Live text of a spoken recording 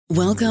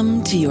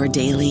Welcome to your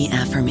daily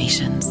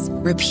affirmations.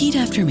 Repeat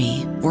after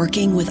me.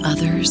 Working with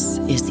others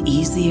is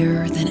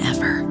easier than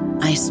ever.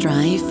 I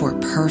strive for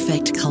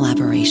perfect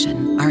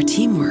collaboration. Our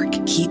teamwork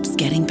keeps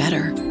getting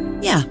better.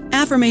 Yeah,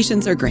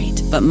 affirmations are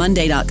great, but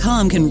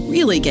Monday.com can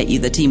really get you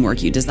the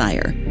teamwork you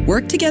desire.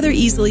 Work together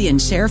easily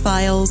and share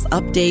files,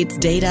 updates,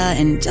 data,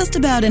 and just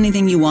about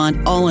anything you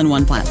want all in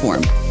one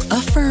platform.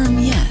 Affirm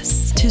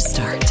yes to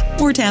start,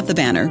 or tap the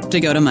banner to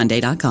go to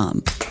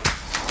Monday.com.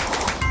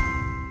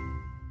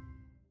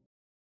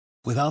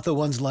 Without the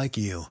ones like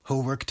you,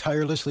 who work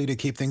tirelessly to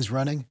keep things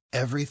running,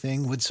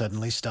 everything would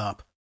suddenly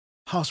stop.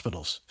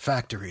 Hospitals,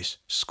 factories,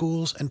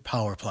 schools, and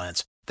power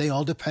plants, they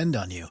all depend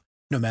on you.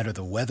 No matter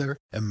the weather,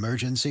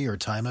 emergency, or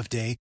time of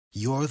day,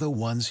 you're the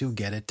ones who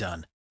get it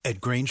done.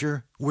 At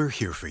Grainger, we're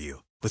here for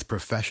you with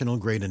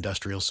professional-grade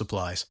industrial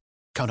supplies.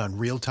 Count on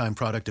real-time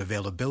product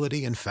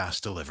availability and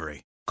fast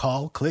delivery.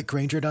 Call, click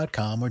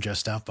Grainger.com, or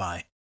just stop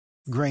by.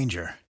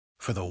 Grainger,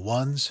 for the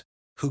ones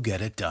who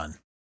get it done.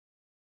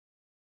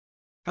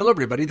 Hello,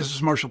 everybody. This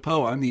is Marshall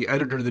Poe. I'm the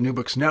editor of the New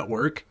Books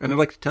Network, and I'd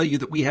like to tell you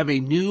that we have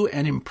a new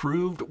and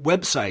improved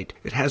website.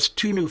 It has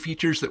 2 new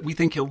features that we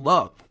think you'll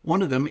love.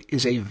 One of them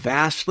is a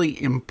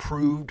vastly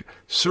improved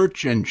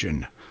search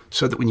engine,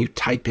 so that when you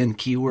type in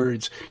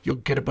keywords, you'll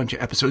get a bunch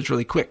of episodes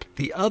really quick.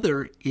 The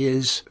other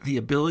is the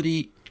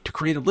ability to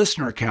create a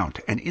listener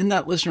account, and in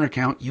that listener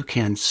account, you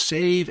can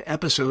save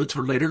episodes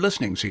for later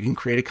listening, so you can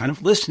create a kind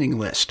of listening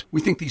list. We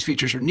think these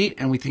features are neat,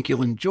 and we think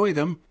you'll enjoy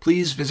them.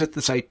 Please visit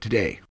the site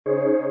today.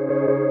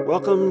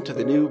 Welcome to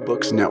the New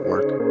Books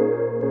Network.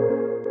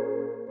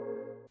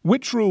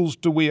 Which rules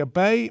do we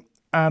obey,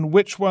 and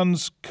which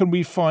ones can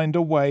we find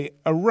a way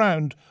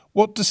around?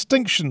 What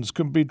distinctions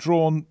can be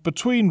drawn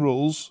between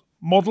rules,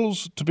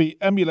 models to be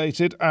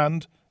emulated,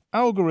 and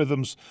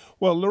algorithms?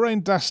 Well,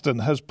 Lorraine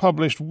Daston has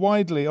published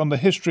widely on the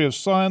history of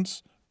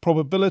science,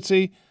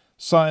 probability,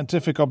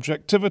 scientific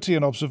objectivity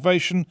and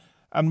observation,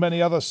 and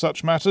many other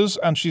such matters,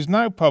 and she's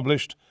now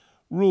published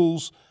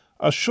Rules,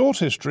 a short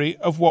history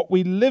of what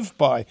we live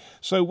by.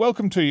 So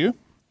welcome to you.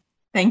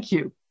 Thank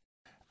you.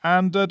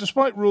 And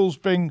despite rules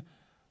being,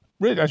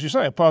 really, as you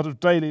say, a part of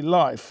daily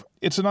life,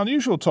 it's an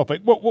unusual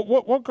topic.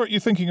 What got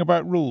you thinking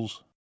about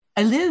rules?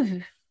 I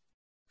live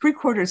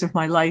 3/4 of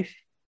my life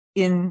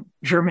in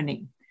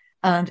Germany.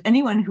 And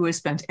anyone who has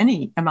spent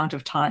any amount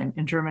of time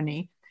in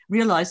Germany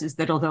realizes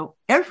that although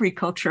every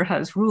culture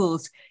has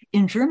rules,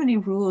 in Germany,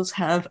 rules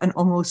have an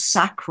almost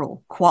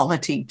sacral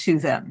quality to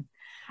them.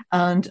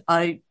 And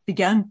I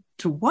began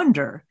to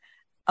wonder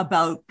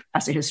about,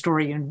 as a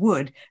historian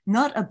would,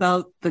 not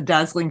about the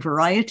dazzling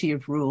variety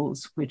of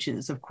rules, which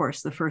is, of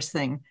course, the first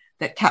thing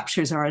that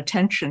captures our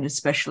attention,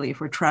 especially if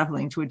we're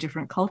traveling to a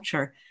different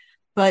culture,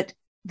 but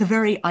the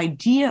very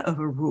idea of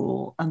a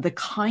rule and the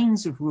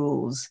kinds of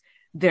rules,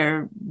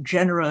 their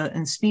genera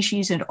and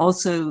species, and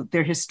also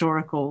their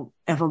historical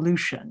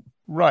evolution.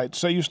 Right.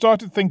 So you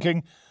started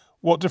thinking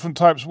what different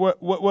types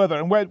were there,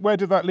 and where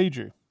did that lead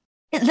you?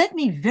 It led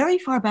me very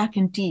far back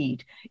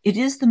indeed. It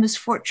is the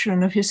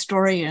misfortune of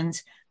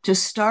historians to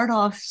start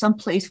off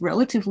someplace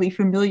relatively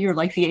familiar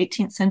like the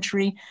 18th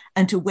century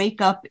and to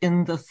wake up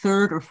in the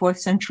 3rd or 4th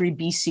century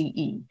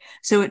BCE.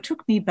 So it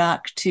took me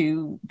back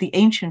to the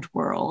ancient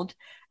world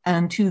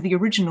and to the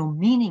original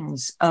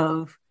meanings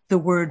of the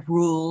word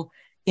rule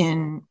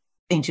in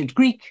ancient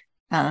Greek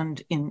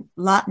and in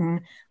Latin,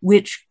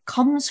 which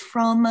comes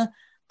from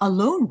a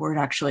loan word,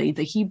 actually,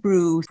 the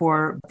Hebrew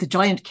for the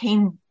giant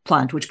cane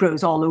plant, which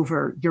grows all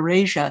over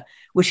Eurasia,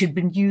 which had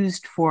been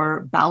used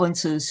for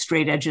balances,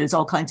 straight edges,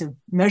 all kinds of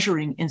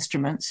measuring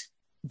instruments.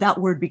 That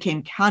word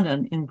became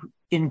canon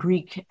in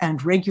Greek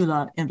and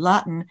regula in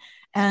Latin.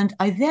 And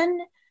I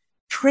then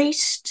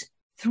traced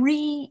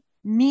 3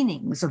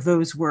 meanings of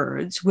those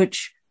words,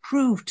 which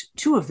proved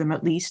 2 of them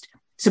at least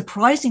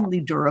surprisingly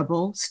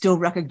durable, still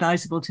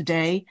recognizable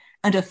today,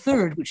 and a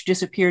 3rd, which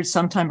disappeared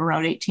sometime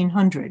around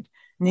 1800,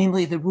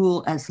 namely the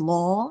rule as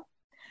law,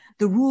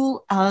 the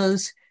rule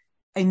as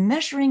a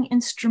measuring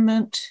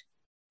instrument,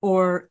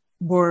 or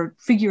more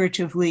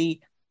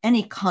figuratively,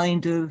 any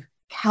kind of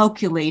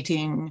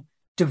calculating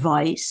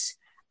device,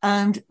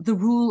 and the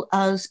rule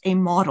as a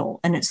model.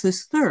 And it's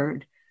this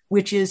 3rd,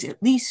 which is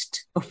at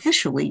least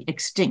officially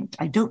extinct.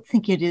 I don't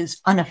think it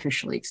is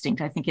unofficially extinct.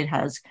 I think it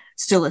has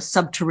still a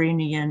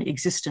subterranean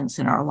existence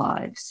in our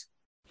lives.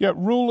 Yeah,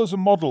 rule as a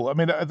model. I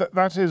mean,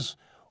 that is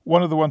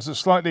one of the ones that's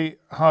slightly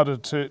harder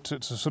to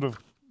sort of,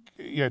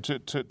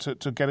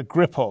 to get a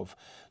grip of.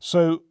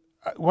 So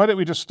why don't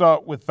we just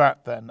start with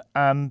that then?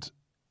 And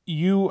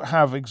you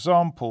have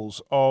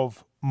examples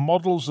of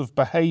models of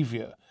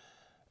behavior,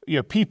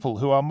 people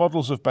who are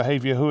models of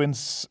behavior who in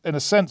a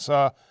sense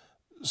are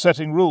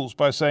setting rules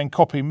by saying,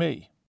 copy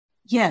me.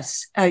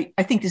 Yes, I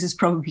think this is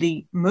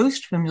probably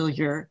most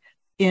familiar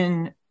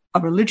in a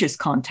religious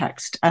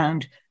context.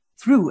 And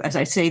through, as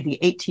I say, the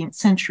 18th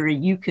century,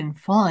 you can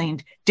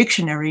find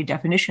dictionary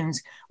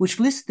definitions which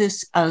list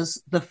this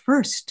as the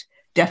first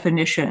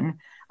definition,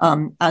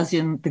 as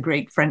in the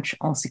great French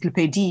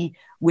encyclopédie,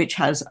 which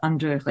has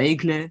under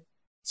règle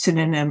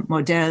synonym,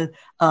 modèle.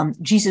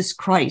 Jesus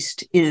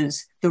Christ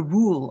is the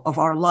rule of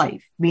our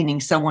life, meaning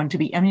someone to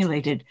be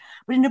emulated.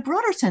 But in a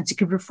broader sense, it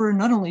could refer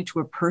not only to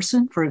a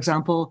person, for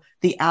example,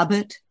 the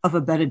abbot of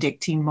a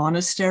Benedictine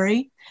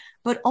monastery,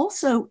 but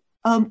also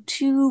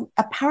to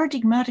a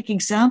paradigmatic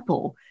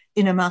example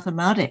in a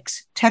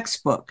mathematics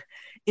textbook.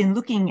 In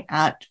looking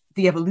at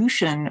the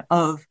evolution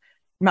of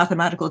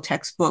mathematical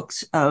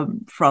textbooks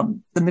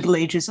from the Middle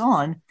Ages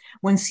on,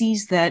 one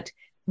sees that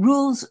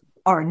rules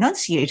are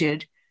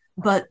enunciated,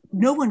 but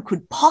no one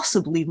could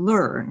possibly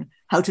learn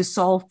how to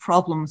solve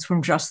problems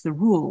from just the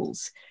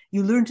rules.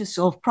 You learn to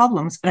solve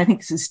problems, and I think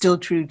this is still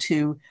true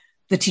to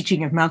the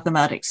teaching of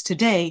mathematics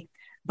today,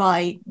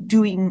 by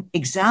doing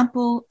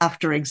example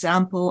after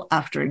example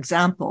after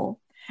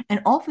example,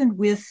 and often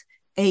with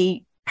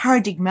a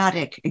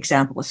paradigmatic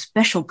example, a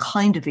special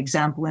kind of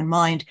example in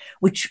mind,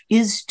 which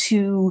is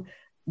to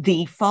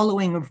the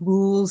following of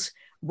rules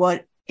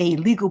what a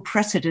legal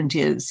precedent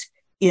is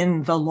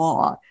in the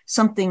law,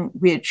 something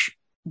which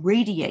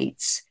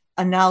radiates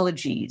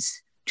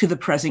analogies to the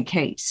present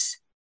case.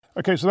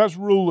 Okay, so that's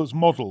rule as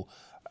model.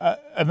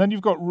 And then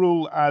you've got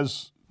rule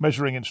as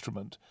measuring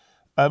instrument.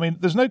 I mean,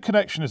 there's no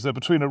connection, is there,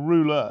 between a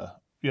ruler,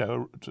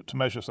 to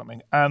measure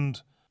something,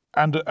 and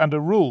a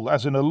rule,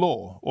 as in a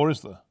law, or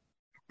is there?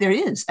 There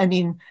is. I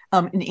mean,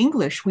 in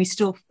English, we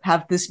still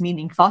have this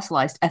meaning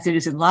fossilized as it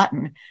is in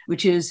Latin,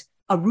 which is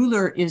a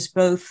ruler is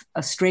both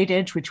a straight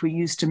edge, which we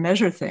use to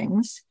measure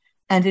things,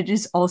 and it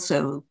is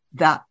also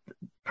that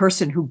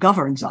person who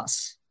governs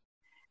us,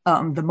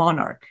 the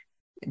monarch,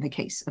 in the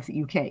case of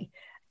the UK.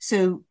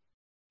 So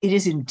it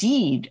is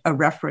indeed a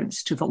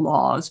reference to the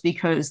laws,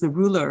 because the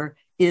ruler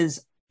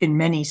is, in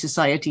many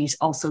societies,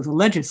 also the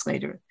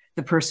legislator,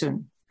 the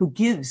person who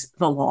gives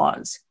the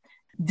laws.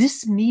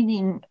 This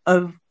meaning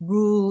of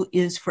rule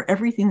is for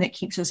everything that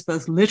keeps us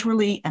both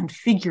literally and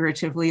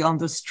figuratively on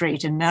the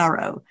straight and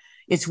narrow.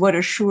 It's what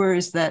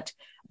assures that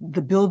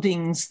the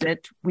buildings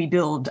that we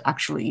build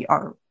actually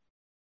are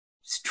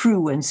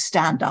true and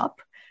stand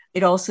up.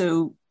 It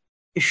also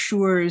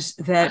assures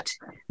that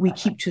we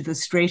keep to the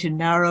straight and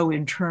narrow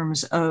in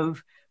terms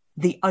of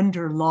the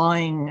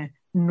underlying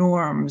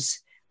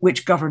norms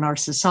which govern our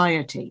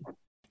society.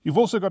 You've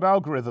also got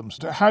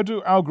algorithms. How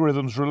do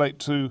algorithms relate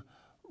to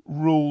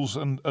rules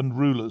and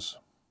rulers?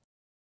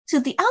 So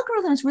the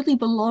algorithms really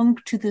belong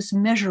to this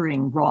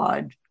measuring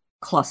rod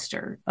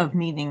cluster of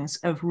meanings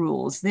of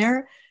rules.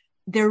 Their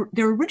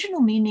original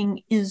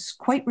meaning is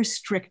quite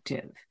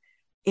restrictive.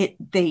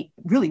 They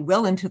really,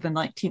 well into the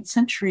 19th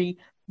century,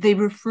 they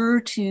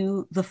refer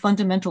to the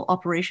fundamental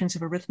operations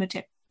of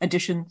arithmetic,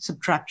 addition,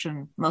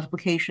 subtraction,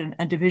 multiplication,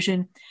 and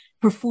division,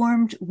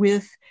 performed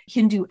with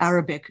Hindu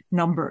Arabic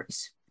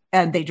numbers.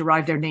 And they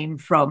derive their name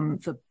from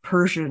the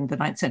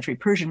 9th century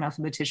Persian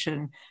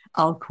mathematician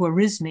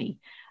Al-Khwarizmi.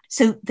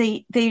 So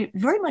they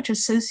very much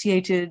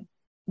associated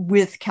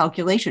with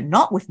calculation,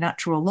 not with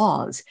natural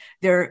laws.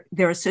 They're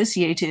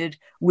associated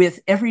with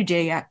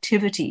everyday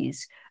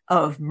activities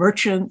of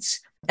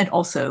merchants, and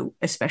also,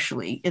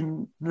 especially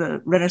in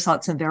the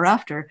Renaissance and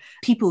thereafter,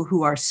 people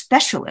who are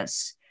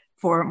specialists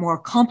for more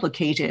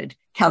complicated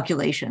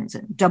calculations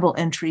and double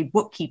entry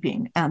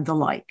bookkeeping and the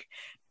like.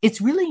 It's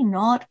really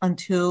not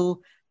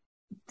until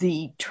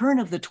the turn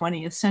of the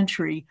 20th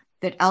century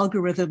that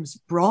algorithms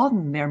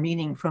broaden their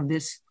meaning from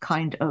this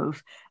kind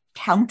of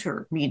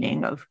counter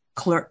meaning of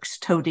clerks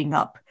toting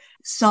up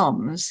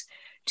sums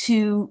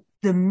to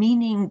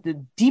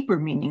the deeper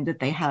meaning that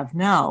they have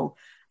now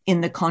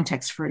in the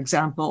context, for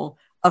example,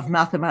 of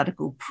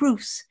mathematical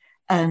proofs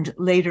and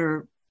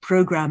later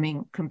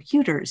programming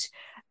computers.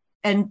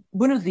 And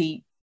one of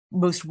the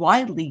most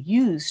widely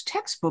used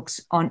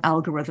textbooks on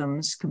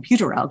algorithms,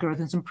 computer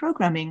algorithms and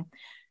programming,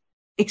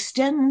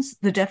 extends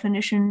the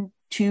definition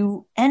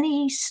to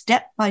any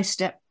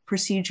step-by-step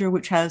procedure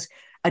which has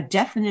a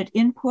definite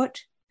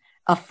input,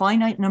 a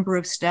finite number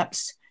of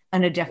steps,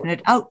 and a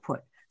definite output.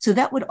 So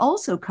that would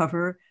also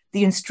cover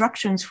the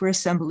instructions for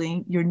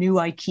assembling your new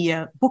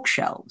IKEA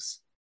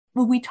bookshelves.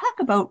 When we talk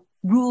about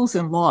rules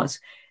and laws,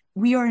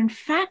 we are in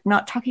fact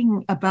not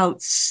talking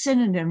about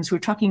synonyms. We're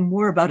talking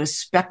more about a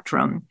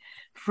spectrum.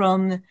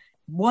 From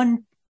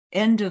one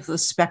end of the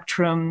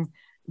spectrum,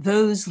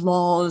 those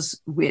laws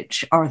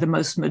which are the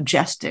most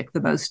majestic,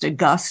 the most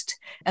august,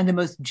 and the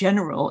most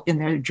general in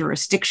their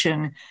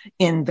jurisdiction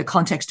in the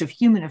context of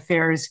human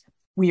affairs,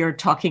 we are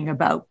talking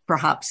about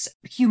perhaps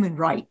human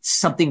rights,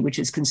 something which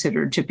is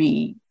considered to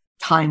be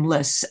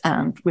timeless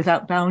and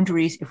without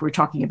boundaries if we're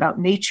talking about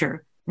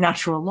nature,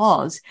 natural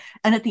laws.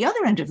 And at the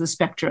other end of the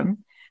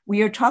spectrum,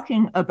 we are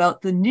talking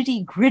about the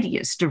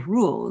nitty-grittiest of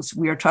rules.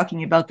 We are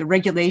talking about the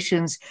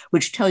regulations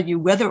which tell you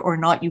whether or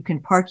not you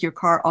can park your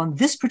car on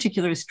this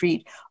particular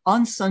street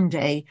on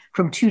Sunday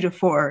from 2 to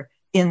 4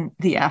 in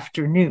the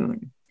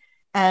afternoon.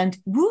 And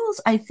rules,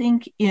 I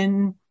think,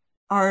 in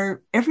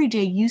our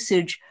everyday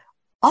usage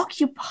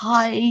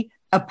occupy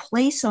a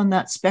place on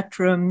that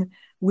spectrum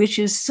which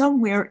is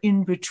somewhere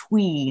in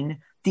between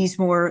these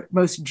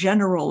most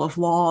general of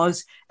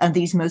laws and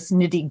these most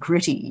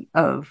nitty-gritty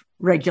of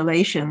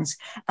regulations.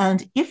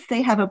 And if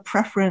they have a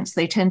preference,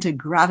 they tend to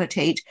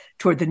gravitate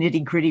toward the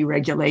nitty-gritty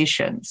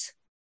regulations.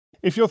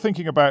 If you're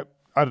thinking about,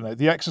 I don't know,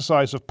 the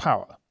exercise of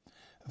power,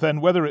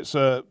 then whether it's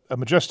a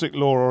majestic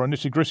law or a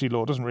nitty-gritty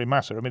law doesn't really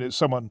matter. I mean, it's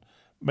someone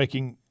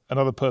making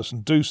another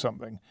person do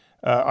something,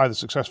 either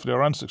successfully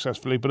or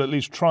unsuccessfully, but at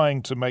least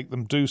trying to make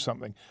them do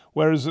something.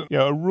 Whereas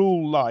a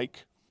rule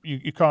like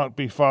you can't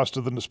be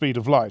faster than the speed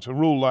of light, a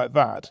rule like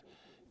that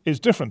is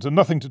different and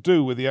nothing to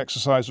do with the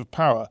exercise of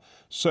power.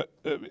 So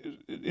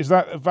is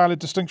that a valid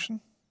distinction?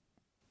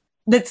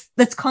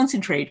 Let's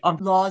concentrate on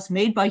laws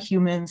made by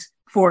humans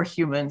for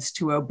humans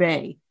to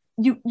obey.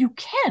 You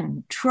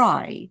can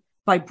try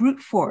by brute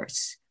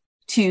force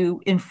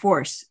to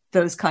enforce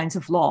those kinds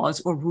of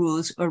laws or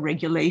rules or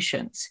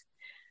regulations.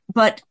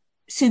 But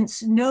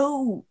since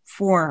no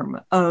form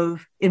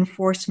of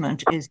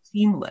enforcement is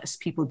seamless,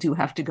 people do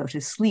have to go to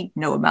sleep.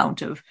 No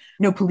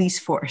police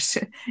force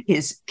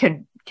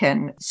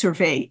can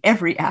survey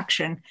every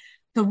action.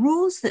 The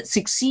rules that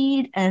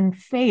succeed and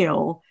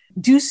fail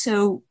do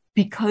so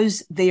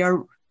because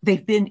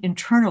they've been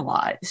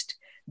internalized.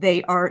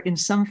 They are in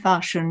some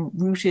fashion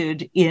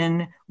rooted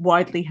in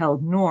widely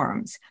held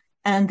norms.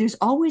 And there's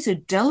always a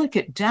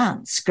delicate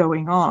dance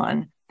going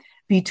on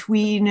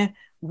between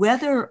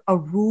whether a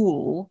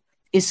rule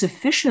is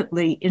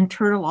sufficiently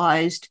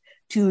internalized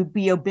to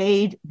be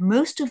obeyed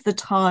most of the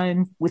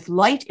time with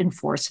light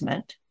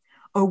enforcement,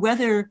 or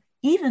whether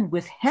even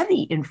with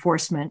heavy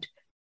enforcement,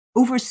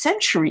 over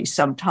centuries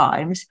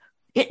sometimes,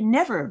 it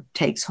never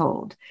takes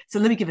hold. So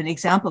let me give an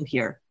example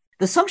here.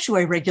 The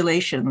sumptuary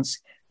regulations,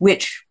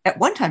 which at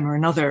one time or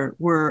another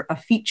were a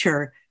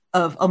feature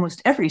of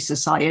almost every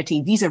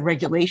society, these are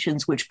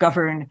regulations which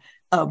govern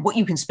what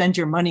you can spend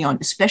your money on,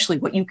 especially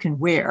what you can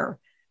wear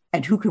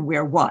and who can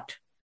wear what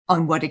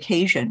on what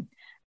occasion.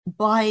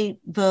 By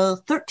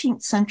the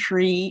 13th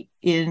century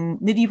in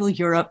medieval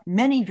Europe,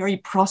 many very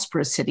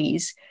prosperous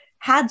cities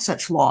had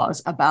such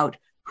laws about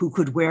who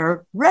could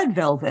wear red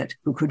velvet,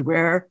 who could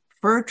wear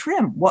fur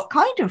trim, what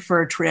kind of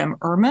fur trim,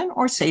 ermine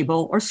or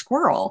sable or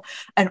squirrel,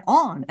 and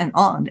on and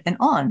on and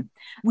on.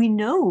 We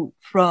know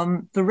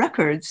from the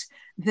records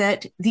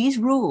that these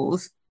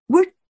rules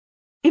were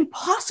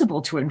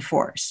impossible to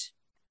enforce.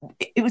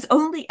 It was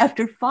only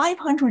after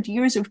 500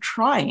 years of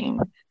trying,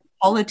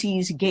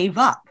 polities gave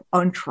up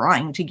on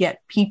trying to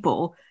get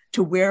people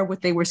to wear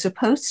what they were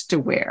supposed to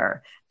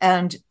wear.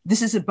 And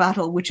this is a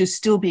battle which is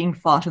still being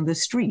fought in the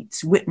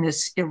streets.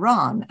 Witness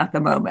Iran at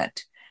the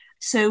moment.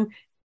 So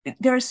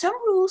there are some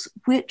rules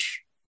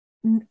which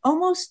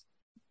almost,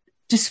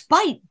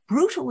 despite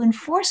brutal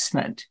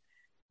enforcement,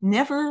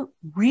 never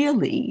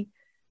really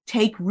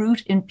take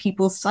root in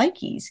people's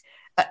psyches.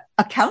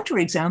 A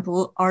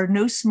counterexample are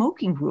no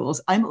smoking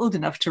rules. I'm old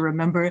enough to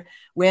remember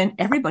when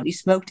everybody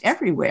smoked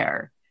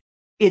everywhere.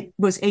 It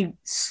was a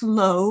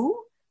slow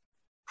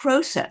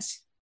process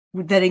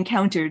that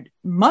encountered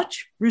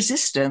much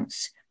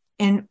resistance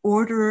in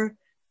order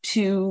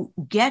to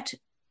get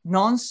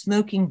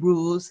non-smoking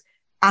rules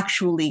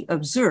actually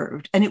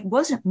observed. And it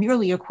wasn't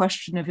merely a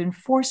question of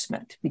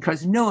enforcement,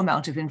 because no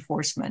amount of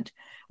enforcement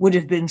would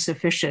have been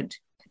sufficient.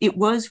 It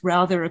was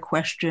rather a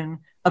question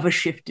of a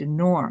shift in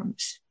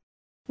norms.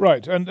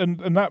 Right,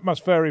 and that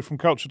must vary from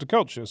culture to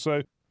culture.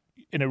 So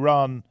in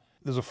Iran,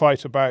 there's a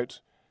fight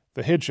about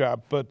the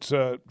hijab, but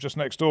just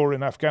next door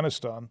in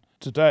Afghanistan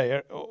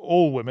today,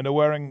 all women are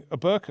wearing a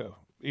burqa,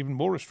 even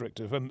more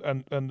restrictive,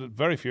 and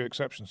very few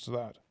exceptions to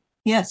that.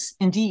 Yes,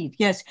 indeed,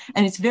 yes.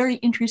 And it's very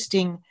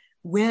interesting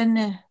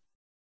when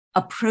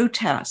a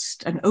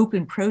protest, an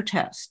open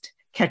protest,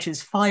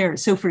 catches fire.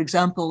 So, for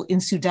example, in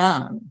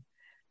Sudan,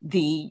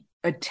 the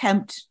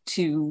attempt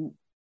to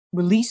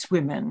release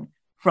women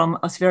from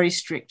a very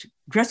strict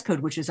dress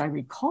code, which, as I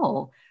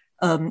recall,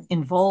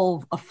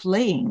 involve a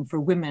flaying for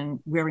women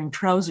wearing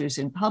trousers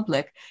in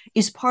public,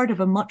 is part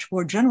of a much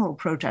more general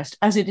protest,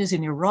 as it is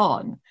in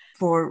Iran,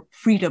 for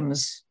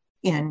freedoms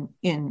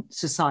in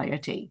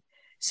society.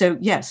 So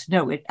yes,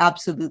 no, it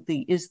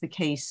absolutely is the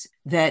case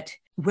that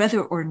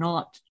whether or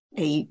not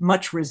a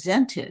much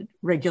resented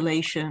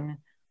regulation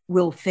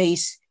will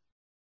face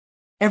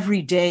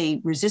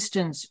everyday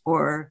resistance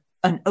or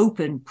an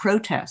open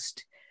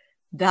protest,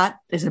 that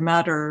is a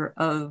matter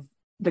of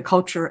the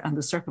culture and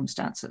the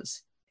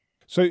circumstances.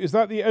 So is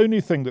that the only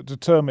thing that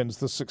determines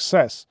the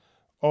success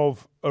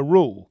of a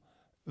rule,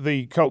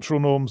 the cultural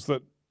norms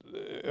that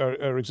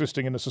are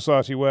existing in a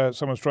society where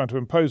someone's trying to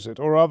impose it,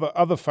 or are there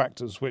other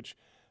factors which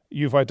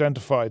you've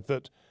identified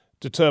that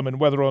determine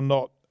whether or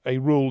not a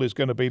rule is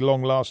going to be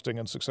long-lasting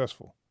and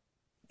successful?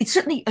 It's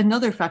certainly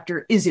another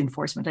factor is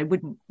enforcement. I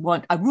wouldn't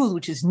want a rule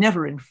which is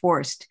never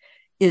enforced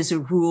is a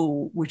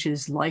rule which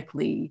is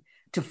likely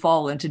to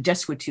fall into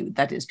desuetude.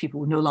 That is,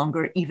 people no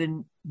longer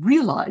even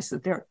realize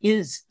that there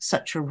is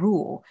such a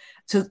rule.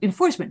 So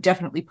enforcement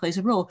definitely plays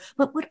a role.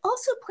 But what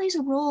also plays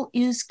a role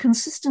is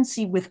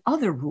consistency with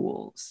other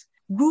rules.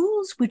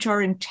 Rules which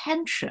are in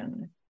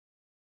tension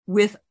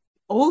with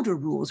older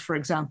rules, for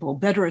example,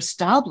 better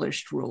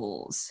established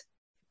rules,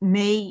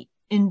 may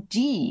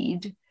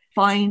indeed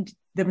find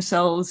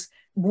themselves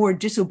more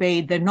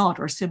disobeyed than not,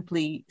 or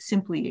simply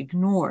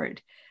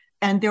ignored.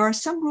 And there are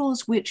some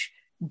rules which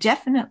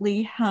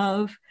definitely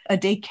have a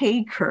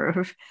decay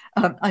curve.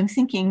 I'm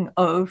thinking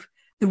of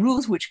the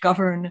rules which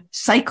govern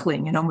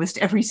cycling in almost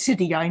every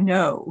city I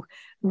know,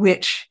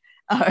 which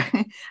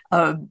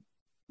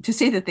to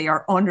say that they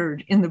are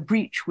honored in the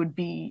breach would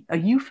be a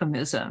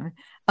euphemism.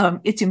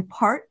 It's in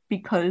part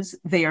because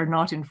they are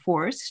not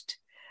enforced.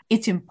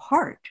 It's in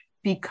part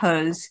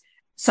because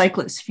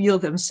cyclists feel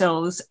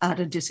themselves at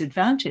a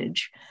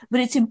disadvantage, but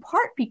it's in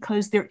part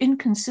because they're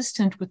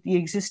inconsistent with the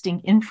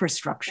existing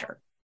infrastructure.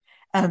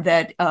 And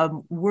that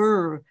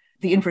were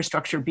the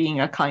infrastructure being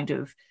a kind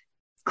of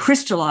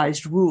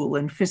crystallized rule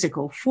in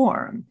physical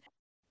form.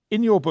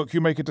 In your book,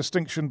 you make a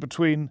distinction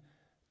between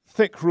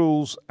thick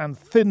rules and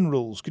thin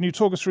rules. Can you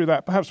talk us through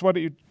that? Perhaps why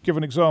don't you give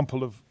an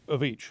example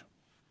of each?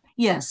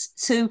 Yes.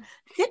 So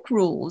thick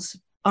rules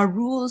are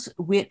rules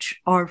which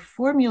are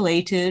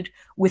formulated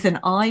with an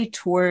eye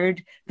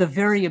toward the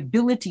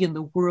variability in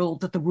the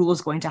world that the rule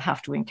is going to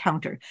have to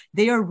encounter.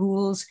 They are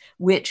rules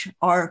which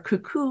are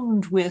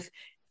cocooned with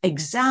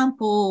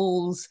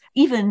examples,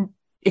 even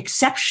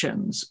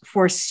exceptions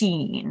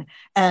foreseen.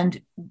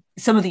 And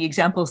some of the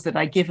examples that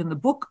I give in the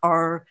book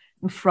are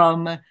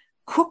from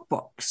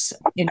cookbooks,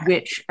 in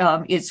which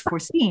it's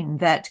foreseen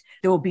that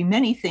there will be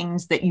many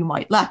things that you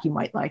might lack. You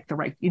might like the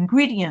right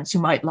ingredients, you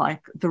might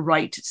like the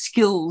right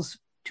skills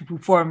to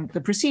perform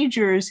the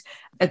procedures,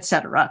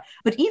 etc.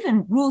 But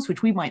even rules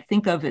which we might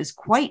think of as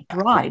quite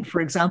broad, for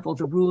example,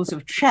 the rules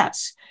of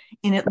chess,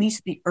 in at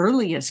least the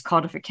earliest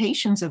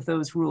codifications of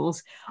those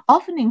rules,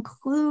 often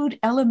include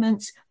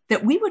elements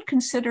that we would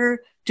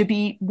consider to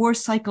be more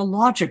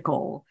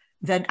psychological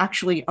than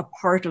actually a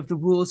part of the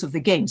rules of the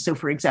game. So,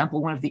 for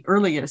example, one of the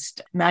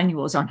earliest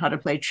manuals on how to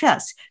play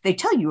chess, they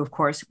tell you, of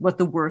course, what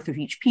the worth of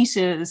each piece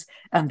is,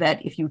 and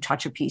that if you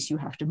touch a piece, you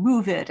have to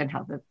move it, and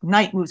how the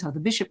knight moves, how the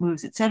bishop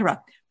moves, etc.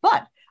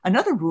 But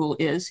another rule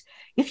is,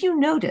 if you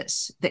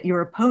notice that your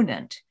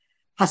opponent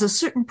has a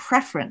certain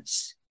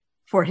preference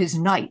for his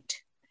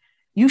knight,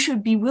 you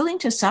should be willing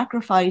to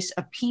sacrifice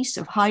a piece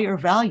of higher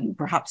value,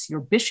 perhaps your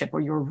bishop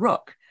or your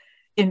rook,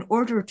 in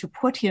order to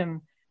put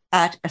him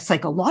at a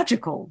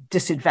psychological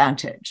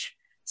disadvantage,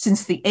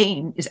 since the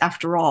aim is,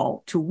 after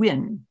all, to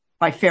win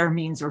by fair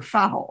means or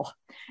foul.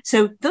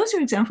 So those are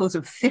examples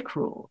of thick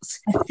rules.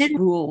 A thin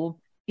rule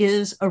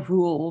is a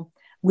rule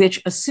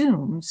which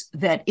assumes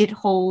that it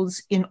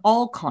holds in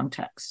all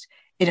contexts,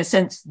 in a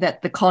sense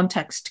that the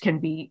context can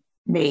be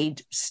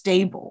made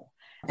stable.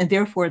 And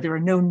therefore, there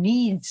are no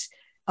needs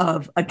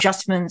of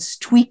adjustments,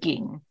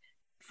 tweaking,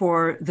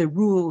 for the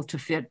rule to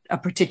fit a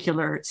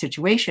particular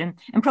situation.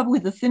 And probably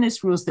the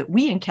thinnest rules that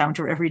we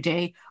encounter every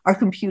day are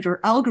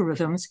computer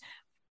algorithms.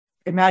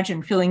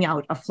 Imagine filling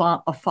out a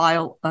form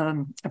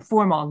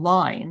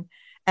online,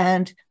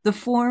 and the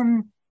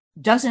form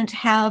doesn't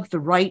have the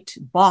right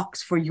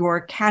box for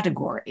your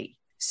category.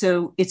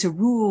 So it's a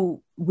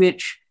rule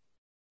which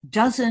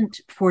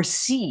doesn't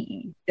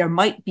foresee there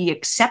might be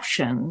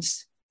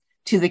exceptions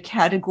to the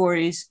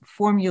categories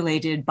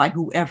formulated by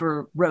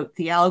whoever wrote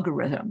the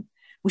algorithm,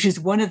 which is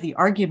one of the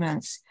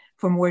arguments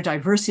for more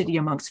diversity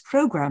amongst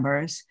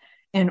programmers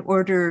in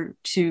order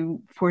to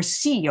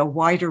foresee a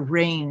wider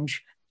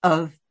range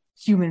of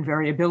human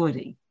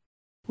variability.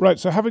 Right,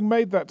 so having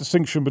made that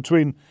distinction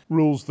between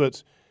rules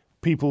that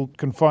people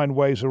can find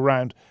ways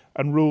around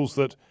and rules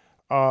that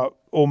are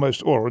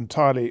almost or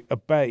entirely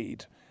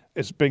obeyed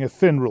as being a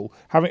thin rule,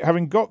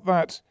 having got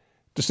that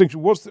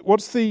distinction,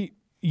 what's the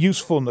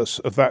usefulness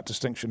of that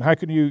distinction? How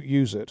can you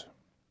use it?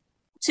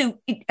 So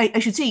I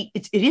should say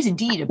it is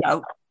indeed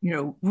about,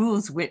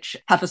 rules which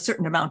have a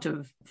certain amount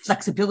of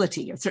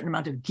flexibility, a certain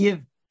amount of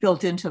give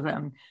built into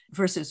them,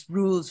 versus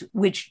rules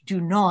which do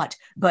not.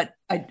 But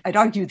I'd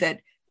argue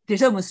that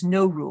there's almost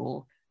no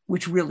rule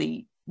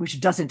which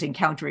doesn't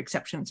encounter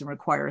exceptions and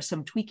requires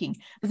some tweaking.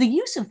 But the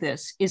use of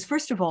this is,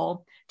 first of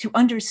all, to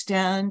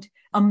understand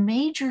a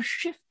major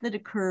shift that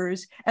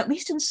occurs, at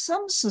least in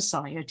some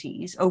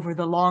societies, over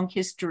the long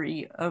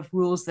history of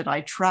rules that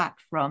I track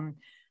from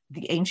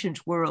the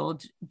ancient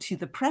world to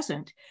the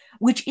present,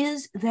 which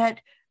is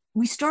that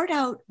we start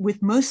out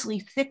with mostly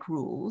thick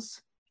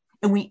rules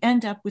and we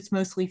end up with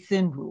mostly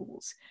thin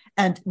rules,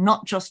 and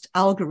not just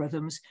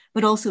algorithms,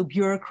 but also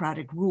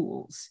bureaucratic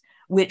rules,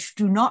 which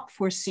do not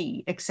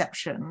foresee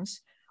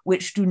exceptions,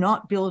 which do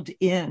not build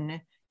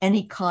in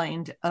any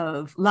kind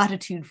of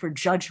latitude for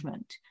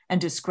judgment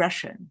and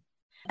discretion.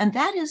 And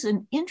that is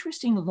an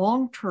interesting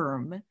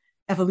long-term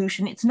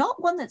evolution. It's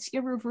not one that's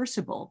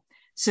irreversible.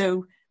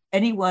 So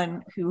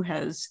anyone who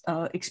has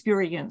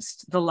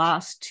experienced the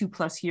last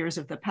 2+ years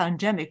of the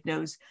pandemic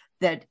knows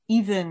that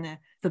even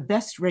the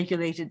best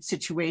regulated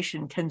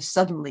situation can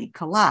suddenly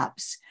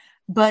collapse.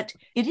 But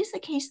it is the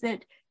case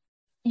that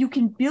you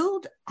can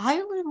build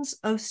islands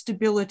of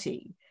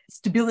stability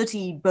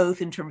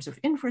both in terms of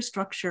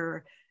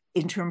infrastructure,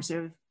 in terms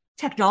of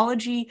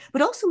technology,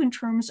 but also in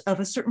terms of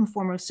a certain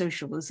form of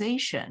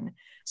socialization,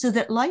 so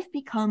that life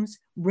becomes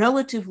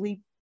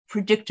relatively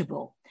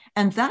predictable.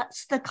 And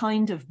that's the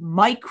kind of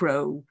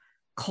micro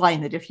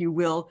climate, if you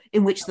will,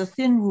 in which the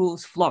thin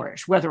rules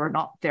flourish, whether or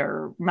not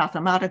they're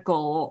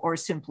mathematical or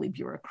simply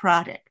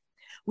bureaucratic.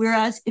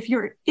 Whereas if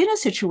you're in a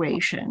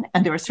situation,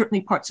 and there are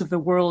certainly parts of the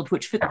world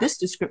which fit this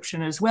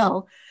description as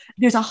well,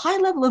 there's a high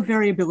level of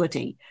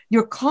variability.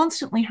 You're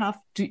constantly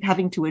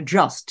having to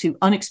adjust to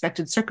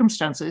unexpected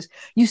circumstances.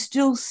 You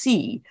still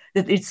see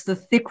that it's the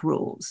thick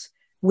rules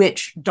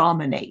which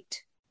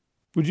dominate.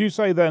 Would you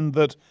say then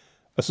that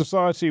a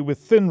society with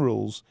thin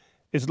rules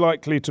is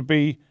likely to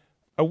be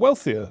a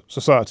wealthier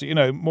society,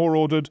 more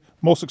ordered,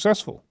 more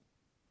successful?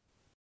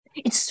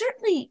 It's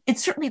certainly,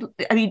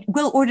 I mean,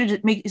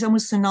 well-ordered is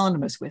almost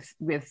synonymous with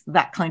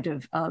that kind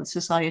of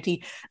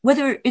society.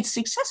 Whether it's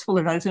successful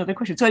or not is another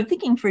question. So I'm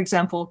thinking, for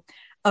example,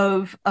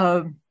 of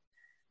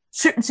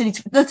certain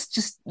cities. Let's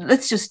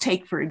just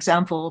take, for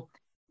example,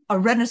 a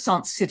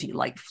Renaissance city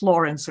like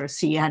Florence or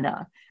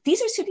Siena.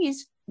 These are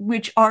cities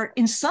which are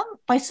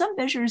by some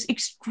measures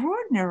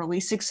extraordinarily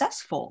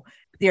successful.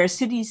 They are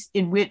cities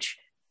in which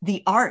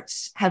the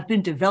arts have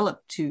been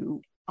developed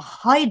to a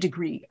high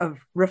degree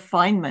of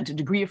refinement, a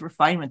degree of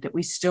refinement that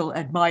we still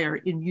admire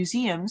in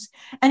museums,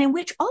 and in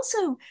which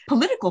also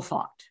political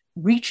thought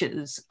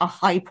reaches a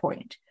high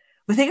point.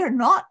 But they are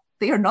not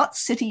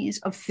cities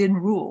of thin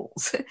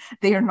rules.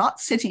 They are not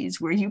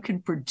cities where you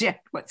can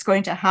predict what's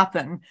going to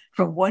happen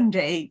from one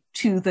day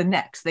to the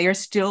next. They are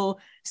still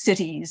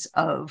cities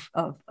of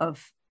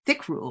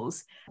thick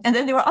rules. And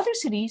then there are other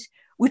cities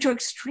which are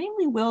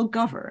extremely well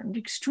governed,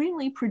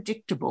 extremely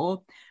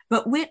predictable,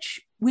 but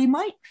which we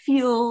might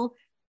feel,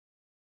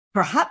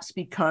 perhaps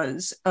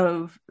because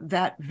of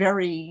that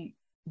very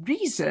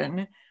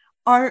reason,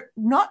 are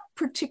not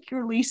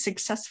particularly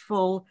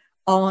successful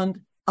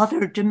on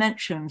other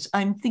dimensions.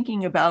 I'm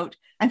thinking about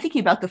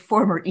the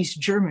former East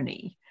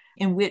Germany,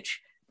 in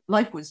which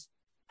life was,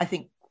 I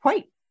think,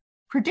 quite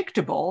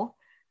predictable,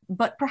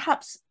 but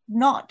perhaps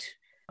not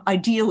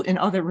ideal in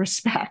other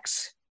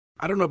respects.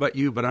 I don't know about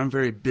you, but I'm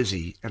very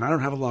busy and I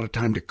don't have a lot of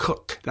time to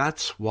cook.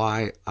 That's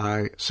why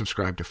I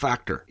subscribe to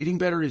Factor. Eating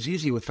better is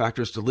easy with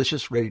Factor's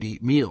delicious,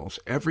 ready-to-eat meals.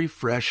 Every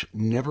fresh,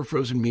 never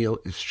frozen meal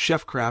is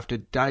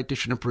chef-crafted,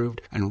 dietitian approved,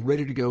 and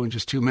ready to go in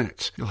just 2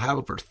 minutes. You'll have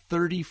over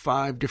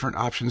 35 different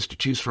options to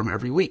choose from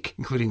every week,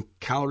 including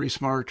Calorie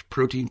Smart,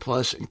 Protein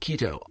Plus, and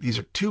Keto. These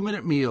are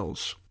 2-minute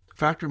meals.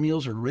 Factor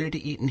meals are ready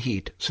to eat and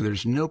heat, so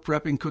there's no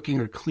prepping, cooking,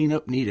 or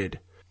cleanup needed.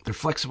 They're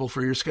flexible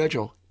for your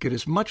schedule. Get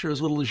as much or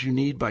as little as you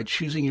need by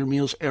choosing your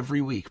meals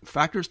every week.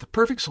 Factor is the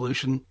perfect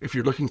solution if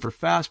you're looking for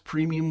fast,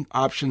 premium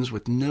options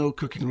with no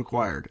cooking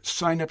required.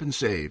 Sign up and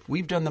save.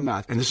 We've done the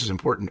math, and this is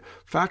important.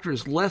 Factor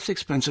is less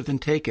expensive than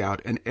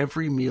takeout, and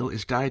every meal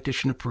is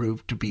dietitian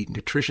approved to be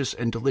nutritious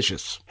and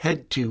delicious.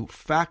 Head to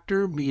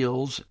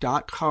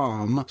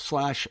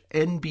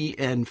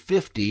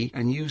factormeals.com/NBN50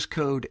 and use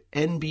code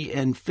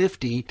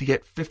NBN50 to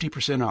get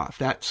 50% off.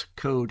 That's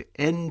code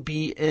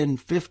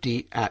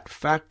NBN50 at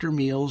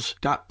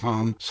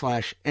factormeals.com/NBN50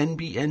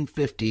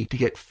 to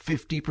get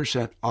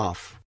 50%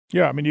 off.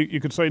 Yeah, I mean,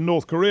 you could say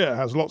North Korea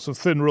has lots of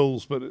thin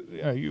rules, but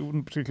you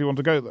wouldn't particularly want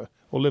to go there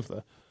or live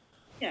there.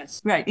 Yes,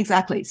 right,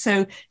 exactly.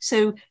 So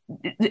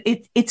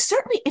it's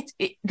certainly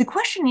the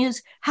question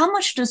is, how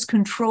much does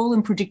control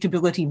and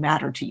predictability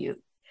matter to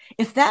you?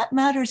 If that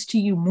matters to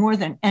you more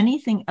than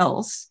anything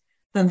else,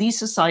 then these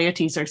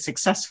societies are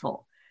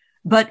successful.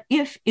 But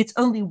if it's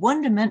only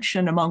one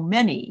dimension among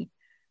many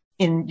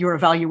in your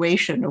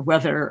evaluation of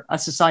whether a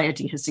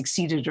society has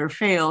succeeded or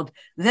failed,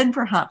 then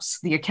perhaps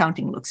the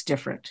accounting looks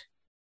different.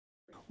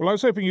 Well, I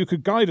was hoping you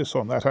could guide us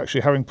on that,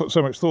 actually, having put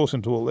so much thought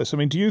into all this. I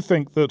mean, do you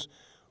think that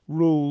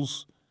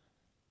rules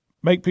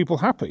make people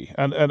happy?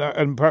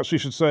 And perhaps we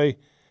should say,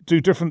 do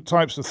different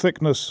types of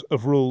thickness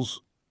of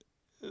rules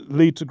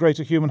lead to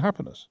greater human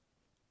happiness?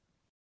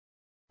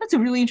 That's a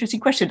really interesting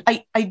question.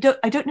 I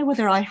don't know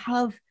whether I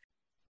have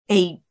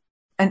an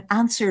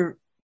answer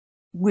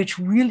which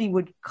really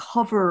would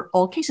cover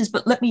all cases,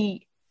 but let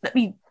me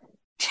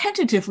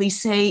tentatively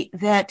say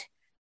that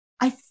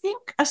I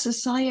think a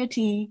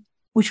society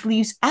which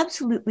leaves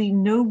absolutely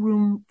no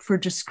room for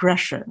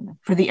discretion,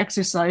 for the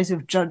exercise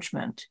of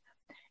judgment,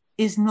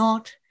 is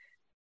not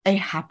a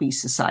happy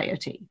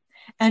society.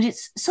 And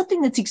it's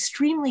something that's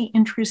extremely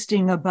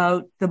interesting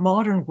about the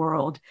modern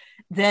world,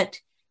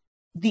 that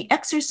the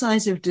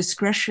exercise of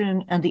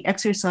discretion and the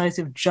exercise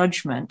of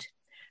judgment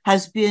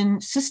has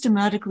been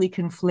systematically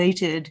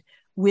conflated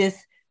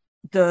with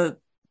the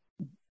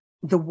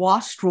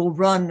wastrel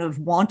run of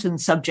wanton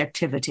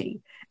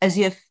subjectivity, as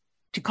if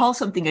to call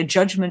something a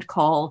judgment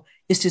call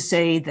is to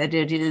say that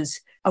it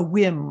is a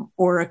whim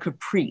or a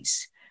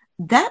caprice.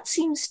 That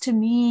seems to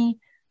me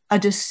a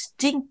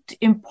distinct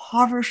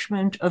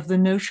impoverishment of the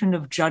notion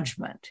of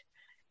judgment.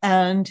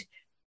 And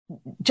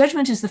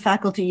judgment is the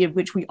faculty of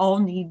which we all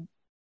need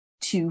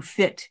to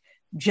fit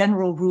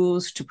general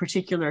rules to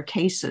particular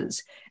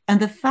cases. And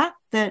the fact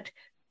that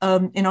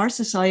in our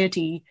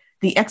society,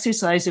 the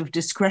exercise of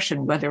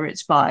discretion, whether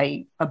it's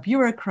by a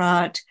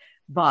bureaucrat,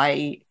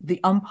 by the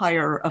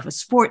umpire of a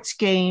sports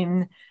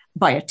game,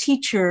 by a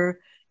teacher,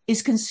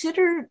 is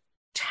considered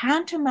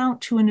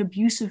tantamount to an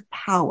abuse of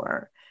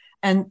power.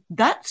 And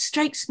that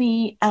strikes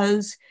me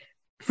as,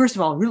 first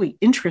of all, really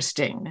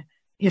interesting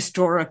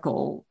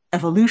historical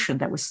evolution.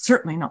 That was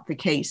certainly not the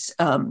case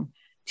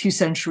 2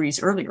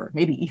 centuries earlier,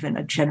 maybe even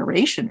a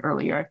generation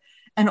earlier,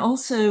 and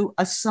also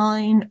a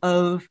sign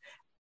of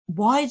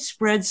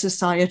widespread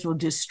societal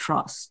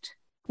distrust.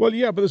 Well,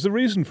 yeah, but there's a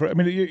reason for it. I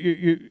mean,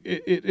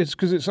 it's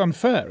because it's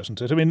unfair,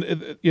 isn't it? I mean,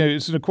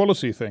 it's an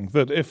equality thing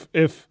that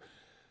if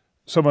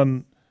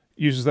someone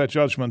uses their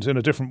judgment in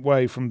a different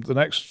way from the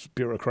next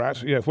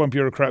bureaucrat, if one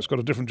bureaucrat's got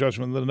a different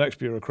judgment than the next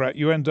bureaucrat,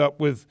 you end up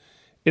with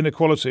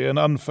inequality and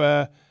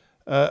unfair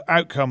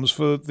outcomes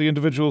for the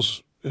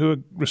individuals who are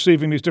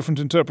receiving these different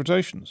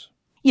interpretations.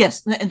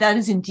 Yes, and that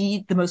is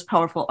indeed the most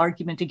powerful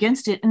argument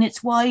against it. And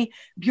it's why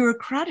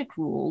bureaucratic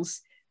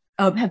rules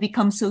have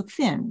become so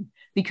thin,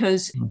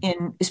 because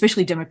in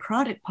especially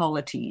democratic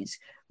polities,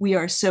 we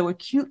are so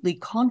acutely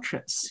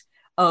conscious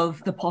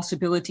of the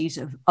possibilities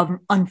of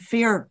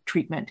unfair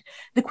treatment.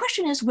 The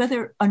question is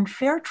whether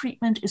unfair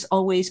treatment is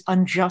always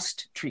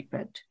unjust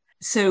treatment.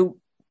 So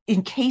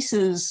in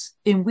cases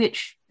in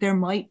which there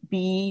might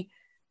be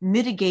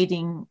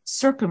mitigating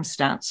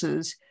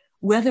circumstances,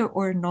 whether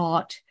or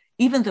not,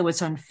 even though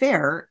it's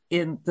unfair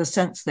in the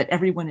sense that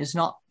everyone is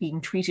not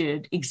being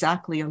treated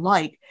exactly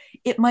alike,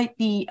 it might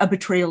be a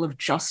betrayal of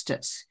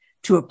justice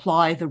to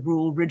apply the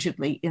rule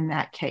rigidly in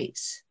that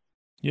case.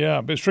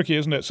 Yeah, but it's tricky,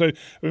 isn't it? So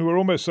we're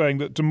almost saying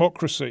that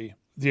democracy,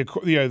 the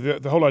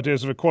whole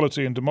ideas of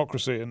equality and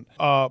democracy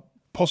are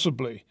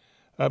possibly,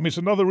 it's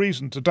another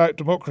reason to doubt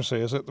democracy,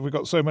 is that we've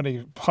got so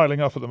many piling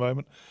up at the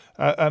moment.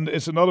 And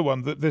it's another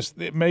one that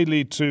it may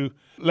lead to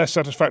less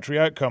satisfactory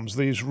outcomes,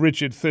 these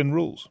rigid, thin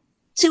rules.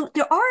 So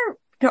there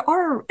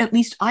are at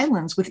least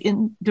islands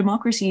within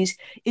democracies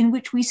in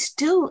which we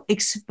still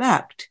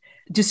expect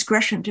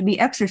discretion to be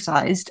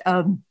exercised,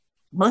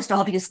 most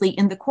obviously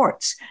in the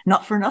courts.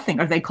 Not for nothing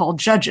are they called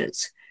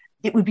judges.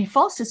 It would be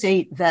false to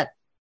say that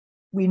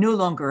we no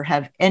longer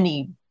have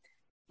any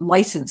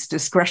licensed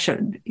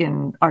discretion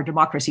in our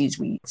democracies.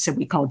 We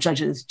call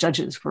judges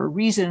for a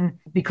reason,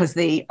 because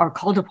they are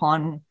called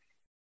upon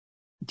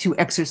to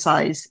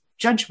exercise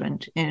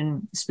judgment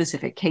in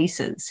specific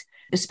cases,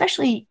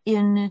 especially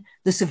in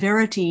the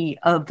severity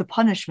of the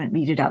punishment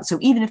meted out. So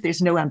even if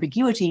there's no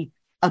ambiguity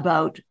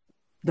about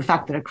the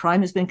fact that a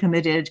crime has been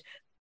committed,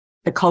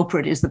 the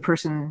culprit is the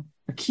person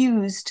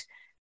accused,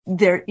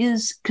 there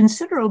is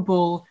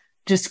considerable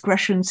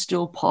discretion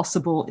still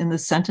possible in the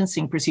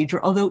sentencing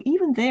procedure, although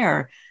even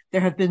there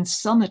have been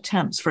some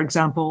attempts, for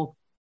example,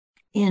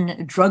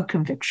 in drug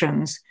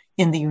convictions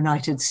in the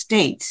United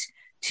States,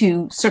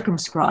 to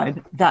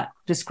circumscribe that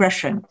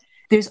discretion.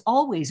 There's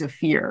always a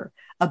fear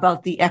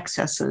about the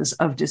excesses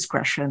of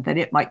discretion, that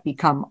it might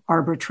become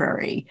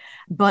arbitrary.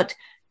 But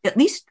at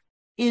least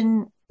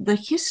in the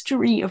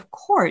history of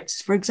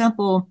courts, for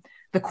example,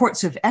 the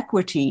courts of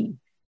equity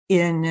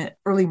in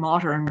early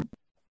modern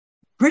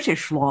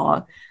British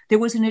law, there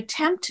was an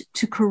attempt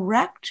to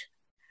correct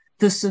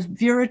the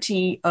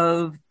severity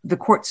of the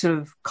courts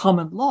of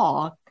common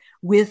law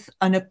with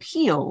an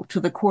appeal to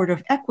the court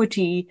of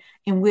equity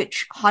in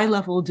which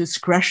high-level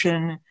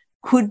discretion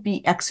could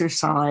be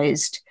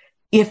exercised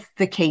if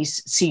the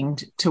case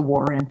seemed to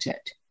warrant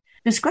it.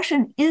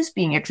 Discretion is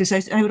being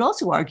exercised, and I would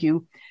also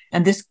argue,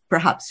 and this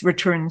perhaps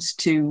returns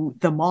to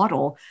the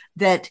model,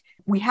 that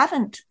we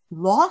haven't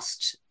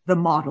lost the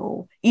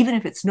model, even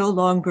if it's no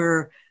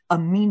longer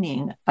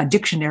a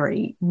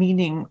dictionary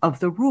meaning of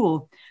the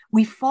rule.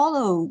 We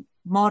follow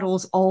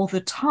models all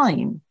the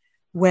time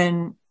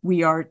when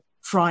we are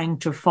trying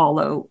to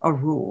follow a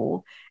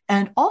rule.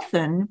 And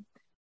often,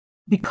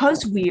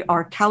 because we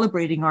are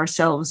calibrating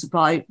ourselves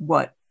by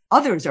what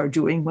others are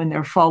doing when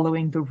they're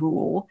following the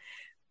rule,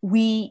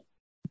 we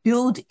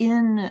build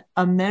in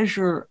a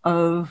measure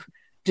of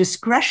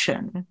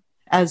discretion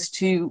as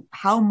to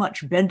how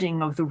much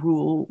bending of the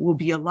rule will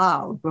be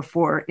allowed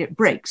before it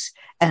breaks.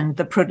 And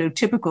the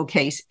prototypical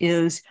case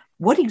is,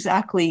 what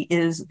exactly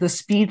is the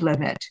speed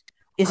limit?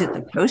 Is it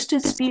the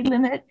posted speed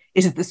limit?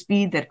 Is it the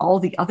speed that all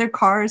the other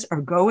cars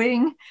are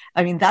going?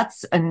 I mean,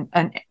 that's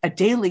a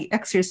daily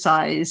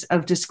exercise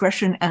of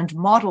discretion and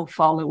model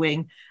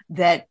following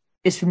that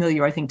is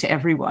familiar, I think, to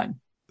everyone.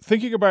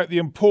 Thinking about the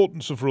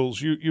importance of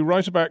rules, you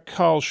write about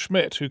Carl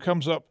Schmitt, who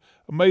comes up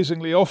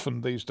amazingly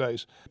often these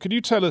days. Can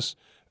you tell us,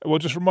 well,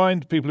 just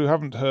remind people who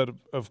haven't heard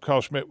of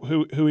Carl Schmitt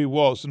who he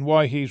was and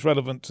why he's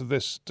relevant to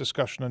this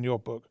discussion in your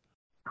book?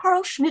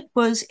 Carl Schmitt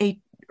was a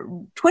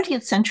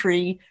 20th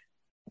century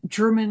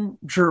German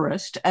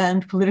jurist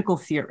and political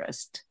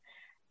theorist.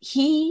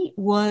 He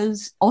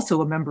was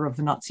also a member of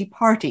the Nazi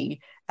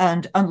Party,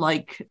 and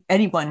unlike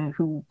anyone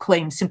who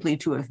claims simply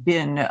to have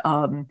been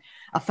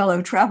a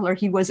fellow traveler,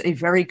 he was a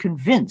very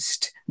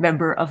convinced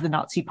member of the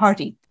Nazi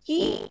Party.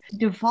 He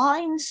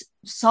defines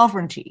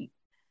sovereignty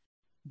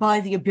by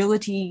the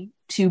ability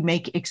to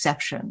make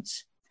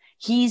exceptions.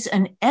 He's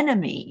an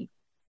enemy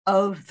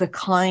of the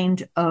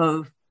kind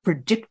of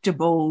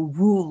predictable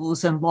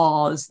rules and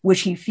laws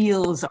which he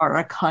feels are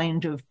a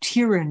kind of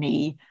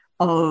tyranny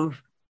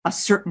of a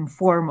certain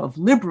form of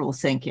liberal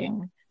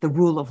thinking the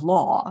rule of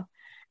law.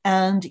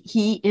 And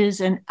he is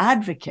an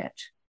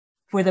advocate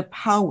for the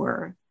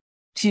power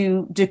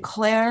to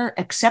declare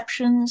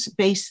exceptions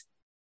based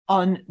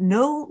on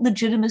no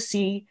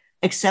legitimacy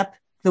except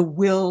the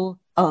will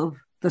of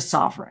the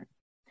sovereign.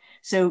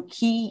 So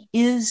he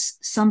is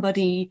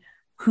somebody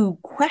who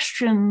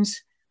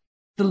questions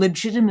the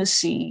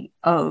legitimacy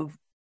of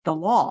the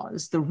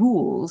laws, the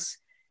rules,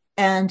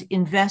 and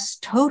invests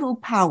total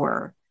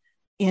power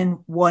in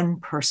one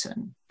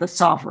person, the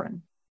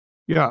sovereign.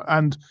 Yeah,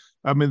 and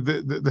I mean,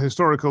 the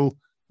historical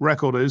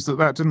record is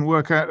that didn't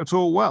work out at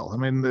all well. I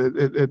mean,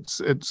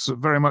 it's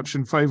very much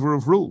in favor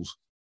of rules.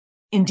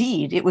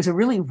 Indeed, it was a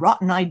really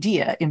rotten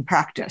idea in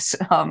practice.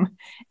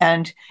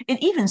 And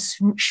even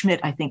Schmidt,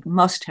 I think,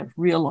 must have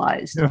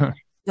realized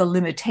the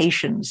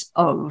limitations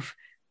of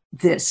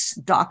this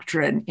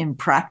doctrine in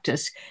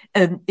practice.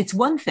 It's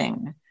one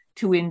thing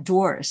to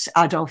endorse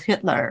Adolf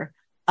Hitler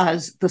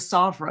as the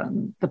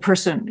sovereign, the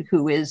person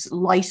who is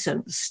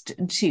licensed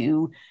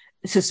to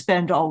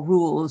suspend all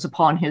rules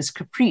upon his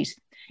caprice.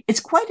 It's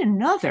quite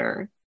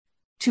another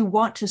to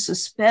want to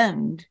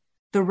suspend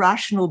the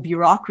rational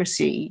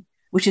bureaucracy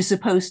which is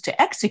supposed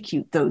to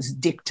execute those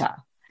dicta.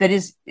 That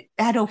is,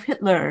 Adolf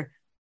Hitler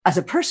as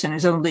a person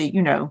is only,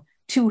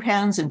 2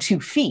 hands and 2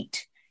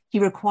 feet. He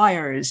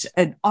requires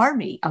an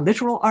army, a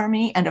literal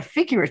army and a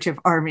figurative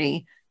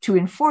army to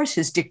enforce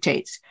his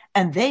dictates,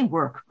 and they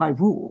work by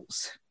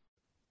rules.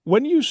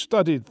 When you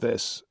studied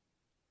this,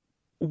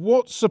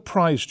 what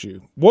surprised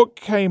you? What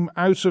came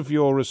out of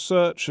your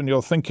research and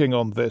your thinking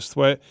on this,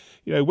 where,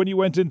 when you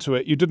went into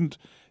it, you didn't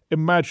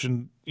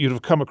imagine you'd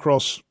have come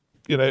across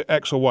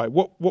X or Y?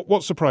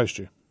 What surprised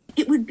you?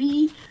 It would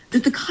be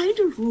that the kind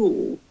of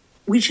rule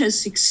which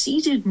has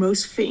succeeded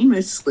most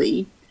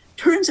famously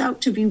turns out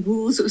to be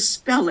rules of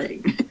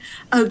spelling.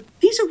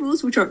 These are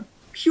rules which are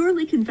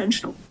purely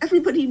conventional.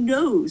 Everybody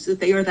knows that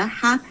they are the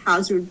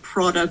haphazard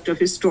product of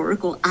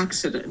historical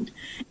accident.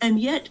 And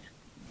yet,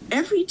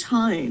 every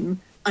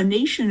time a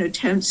nation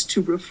attempts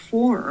to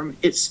reform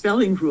its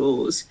spelling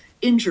rules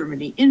in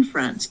Germany, in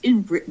France,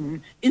 in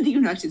Britain, in the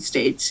United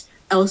States,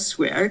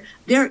 elsewhere,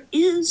 there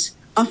is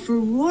a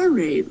furore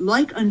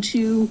like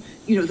unto,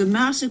 the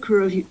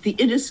massacre of the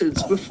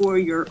innocents before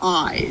your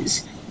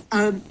eyes.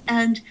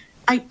 And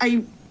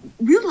I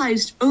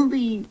realized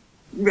only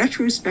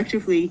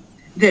retrospectively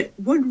that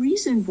one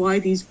reason why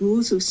these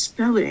rules of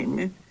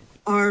spelling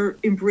are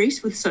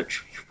embraced with such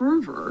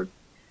fervor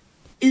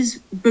is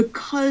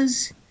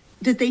because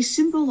that they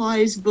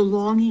symbolize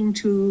belonging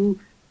to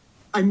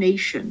a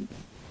nation,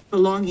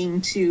 belonging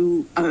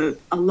to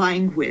a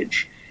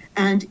language.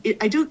 And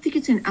I don't think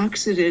it's an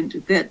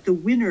accident that the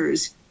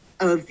winners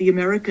of the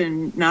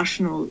American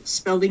National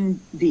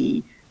Spelling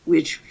Bee,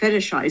 which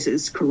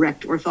fetishizes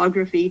correct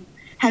orthography,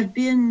 have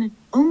been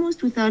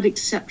almost without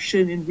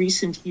exception in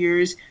recent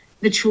years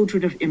the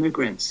children of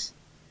immigrants,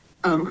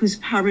 whose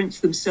parents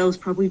themselves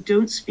probably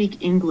don't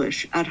speak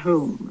English at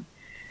home.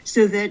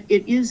 So that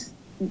it is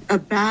a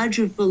badge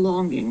of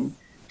belonging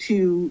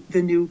to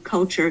the new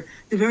culture.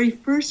 The very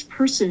first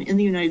person in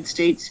the United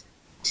States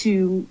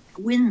to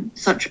win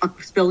such a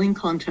spelling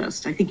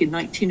contest, I think in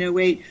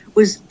 1908,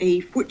 was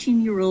a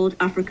 14-year-old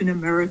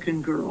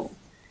African-American girl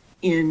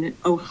in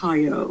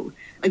Ohio.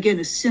 Again,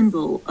 a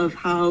symbol of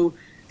how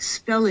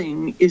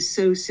spelling is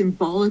so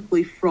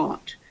symbolically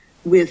fraught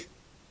with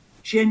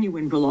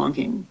genuine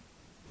belonging,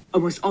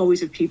 almost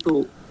always of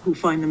people who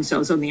find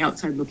themselves on the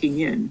outside looking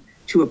in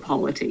to a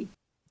polity.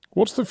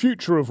 What's the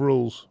future of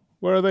rules?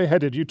 Where are they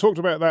headed? You talked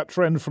about that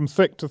trend from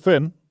thick to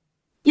thin.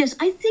 Yes,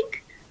 I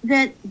think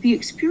that the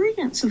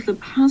experience of the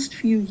past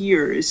few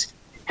years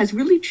has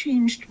really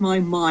changed my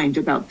mind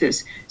about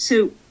this.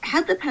 So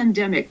had the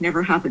pandemic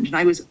never happened, and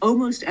I was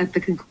almost at the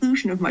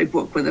conclusion of my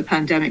book when the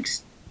pandemic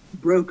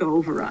broke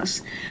over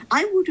us,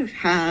 I would have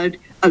had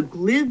a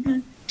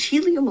glib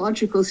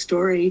teleological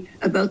story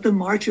about the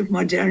march of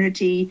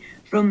modernity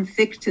from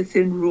thick to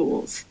thin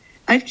rules.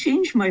 I've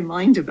changed my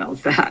mind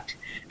about that,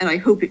 and I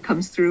hope it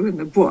comes through in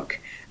the book,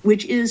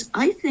 which is,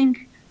 I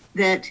think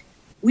that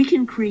we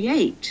can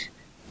create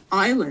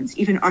islands,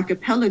 even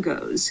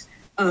archipelagos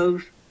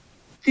of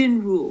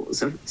thin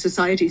rules, of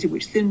societies in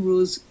which thin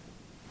rules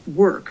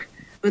work,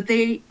 but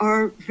they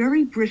are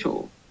very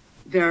brittle.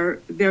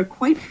 They're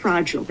quite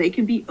fragile. They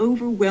can be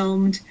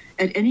overwhelmed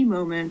at any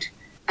moment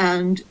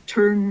and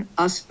turn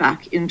us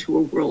back into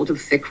a world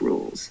of thick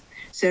rules.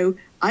 So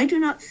I do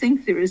not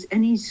think there is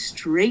any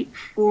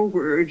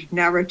straightforward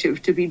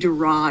narrative to be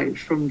derived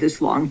from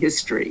this long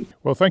history.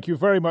 Well, thank you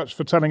very much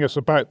for telling us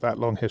about that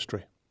long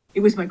history. It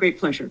was my great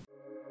pleasure.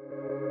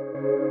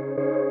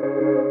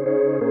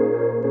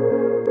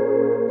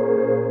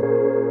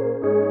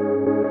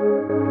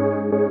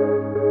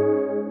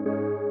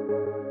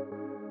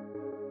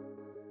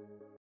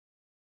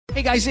 Hey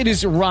Hey guys, it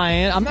is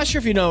Ryan. I'm not sure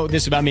if you know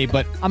this about me,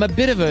 but I'm a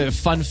bit of a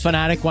fun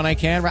fanatic when I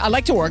can. I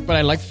like to work, but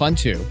I like fun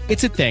too.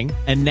 It's a thing.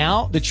 And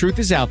now the truth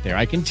is out there.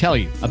 I can tell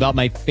you about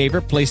my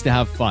favorite place to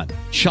have fun.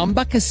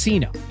 Chumba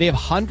Casino. They have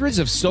hundreds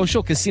of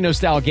social casino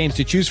style games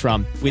to choose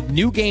from with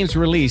new games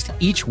released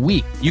each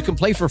week. You can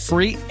play for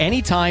free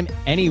anytime,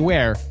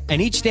 anywhere.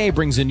 And each day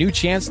brings a new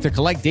chance to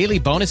collect daily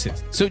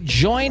bonuses. So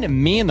join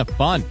me in the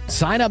fun.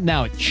 Sign up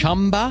now at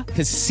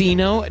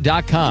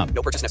ChumbaCasino.com.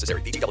 No purchase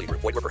necessary. VGW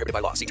Group. Void where prohibited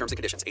by law. See terms and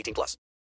conditions. 18+.